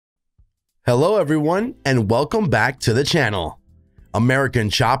Hello everyone and welcome back to the channel. American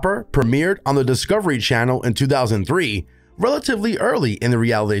Chopper premiered on the Discovery Channel in 2003, relatively early in the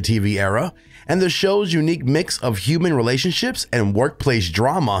reality TV era, and the show's unique mix of human relationships and workplace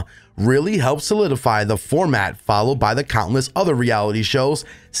drama really helped solidify the format followed by the countless other reality shows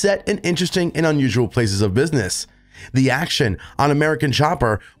set in interesting and unusual places of business. The action on American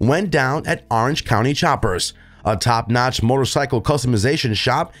Chopper went down at Orange County Choppers, a top-notch motorcycle customization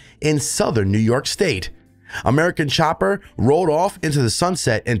shop in southern New York State. American Chopper rolled off into the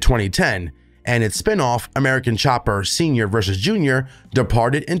sunset in 2010, and its spin-off American Chopper Senior vs. Junior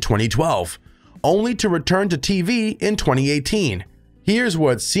departed in 2012, only to return to TV in 2018. Here's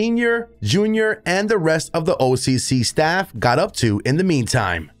what Senior, Junior, and the rest of the OCC staff got up to in the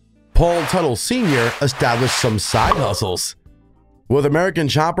meantime. Paul Teutul Sr. established some side hustles. With American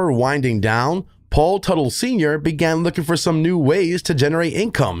Chopper winding down, Paul Teutul Sr. began looking for some new ways to generate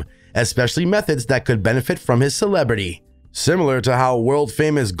income, especially methods that could benefit from his celebrity. Similar to how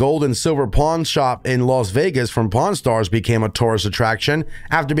world-famous gold and silver pawn shop in Las Vegas from Pawn Stars became a tourist attraction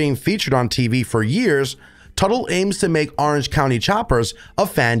after being featured on TV for years, Teutul aims to make Orange County Choppers a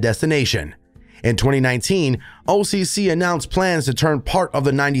fan destination. In 2019, OCC announced plans to turn part of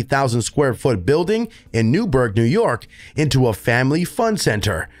the 90,000 square foot building in Newburgh, New York into a family fun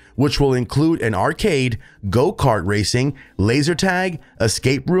center, which will include an arcade, go-kart racing, laser tag,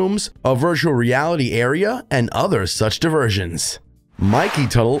 escape rooms, a virtual reality area, and other such diversions. Mikey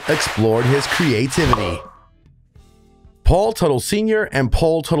Teutul explored his creativity. Paul Teutul Sr. and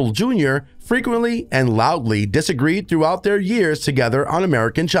Paul Teutul Jr. frequently and loudly disagreed throughout their years together on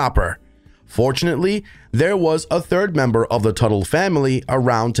American Chopper. Fortunately, there was a third member of the Teutul family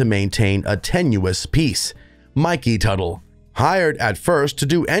around to maintain a tenuous peace, Mikey Teutul. Hired at first to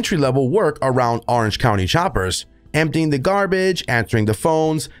do entry-level work around Orange County Choppers, emptying the garbage, answering the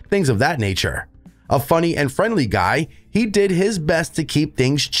phones, things of that nature. A funny and friendly guy, he did his best to keep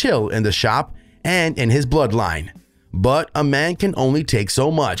things chill in the shop and in his bloodline. But a man can only take so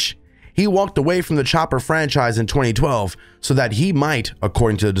much. He walked away from the Chopper franchise in 2012 so that he might,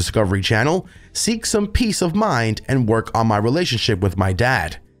 according to the Discovery Channel, seek some peace of mind and work on my relationship with my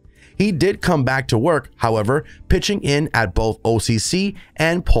dad. He did come back to work, however, pitching in at both OCC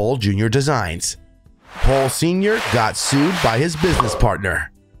and Paul Jr. Designs. Paul Sr. got sued by his business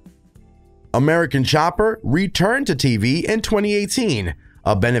partner. American Chopper returned to TV in 2018,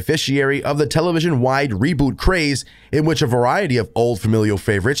 a beneficiary of the television-wide reboot craze in which a variety of old familial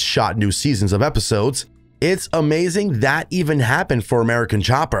favorites shot new seasons of episodes. It's amazing that even happened for American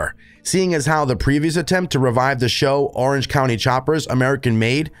Chopper, seeing as how the previous attempt to revive the show Orange County Choppers American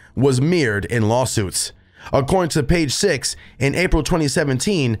Made was mirrored in lawsuits. According to Page 6, in April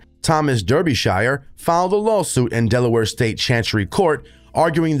 2017, Thomas Derbyshire filed a lawsuit in Delaware State Chancery Court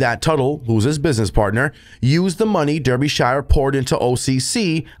arguing that Teutul, who's his business partner, used the money Derbyshire poured into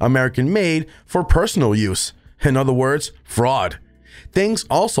OCC American Made for personal use. In other words, fraud. Things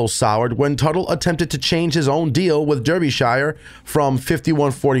also soured when Teutul attempted to change his own deal with Derbyshire from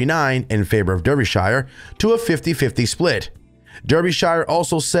 51-49 in favor of Derbyshire to a 50-50 split. Derbyshire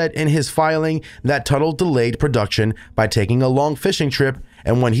also said in his filing that Teutul delayed production by taking a long fishing trip,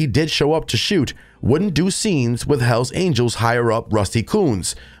 and when he did show up to shoot, wouldn't do scenes with Hell's Angels higher-up Rusty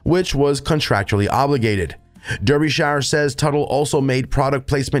Coons, which was contractually obligated. Derbyshire says Teutul also made product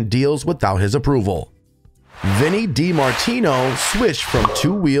placement deals without his approval. Vinny DiMartino switched from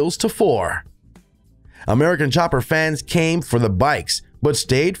 2 wheels to 4. American Chopper fans came for the bikes, but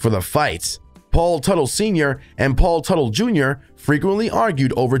stayed for the fights. Paul Teutul Sr. and Paul Teutul Jr. frequently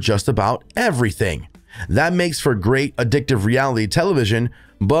argued over just about everything. That makes for great addictive reality television,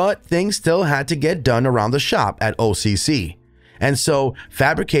 but things still had to get done around the shop at OCC. And so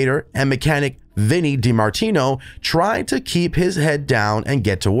fabricator and mechanic Vinny DiMartino tried to keep his head down and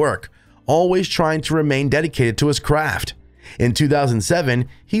get to work, always trying to remain dedicated to his craft. In 2007,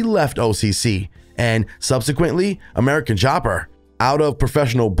 he left OCC and subsequently American Chopper, out of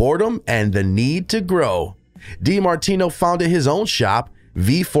professional boredom and the need to grow. DiMartino founded his own shop,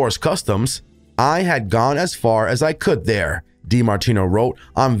 V-Force Customs. I had gone as far as I could there, DiMartino wrote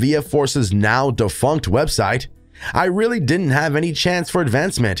on V-Force's now defunct website. I really didn't have any chance for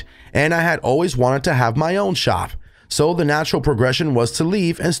advancement, and I had always wanted to have my own shop. So the natural progression was to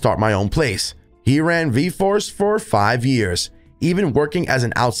leave and start my own place. He ran V-Force for 5 years, even working as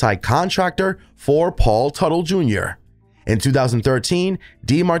an outside contractor for Paul Teutul Jr. In 2013,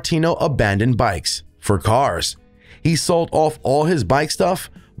 DiMartino abandoned bikes for cars. He sold off all his bike stuff,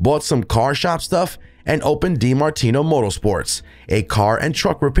 bought some car shop stuff, and opened DiMartino Motorsports, a car and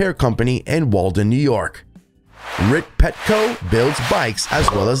truck repair company in Walden, New York. Rick Petco builds bikes as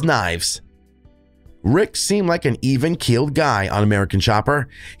well as knives. Rick seemed like an even-keeled guy on American Chopper.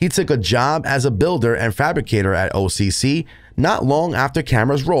 He took a job as a builder and fabricator at OCC not long after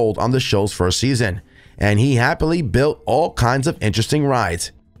cameras rolled on the show's first season, and he happily built all kinds of interesting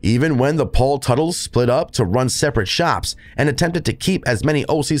rides. Even when the Paul Tuttles split up to run separate shops and attempted to keep as many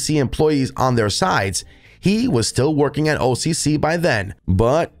OCC employees on their sides, he was still working at OCC by then,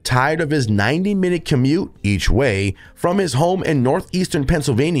 but tired of his 90-minute commute each way from his home in northeastern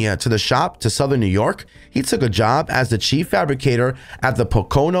Pennsylvania to the shop to southern New York, he took a job as the chief fabricator at the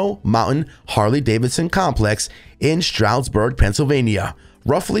Pocono Mountain Harley-Davidson complex in Stroudsburg, Pennsylvania,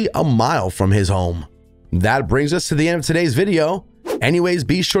 roughly a mile from his home. That brings us to the end of today's video. Anyways,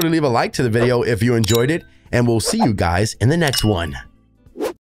 be sure to leave a like to the video if you enjoyed it, and we'll see you guys in the next one.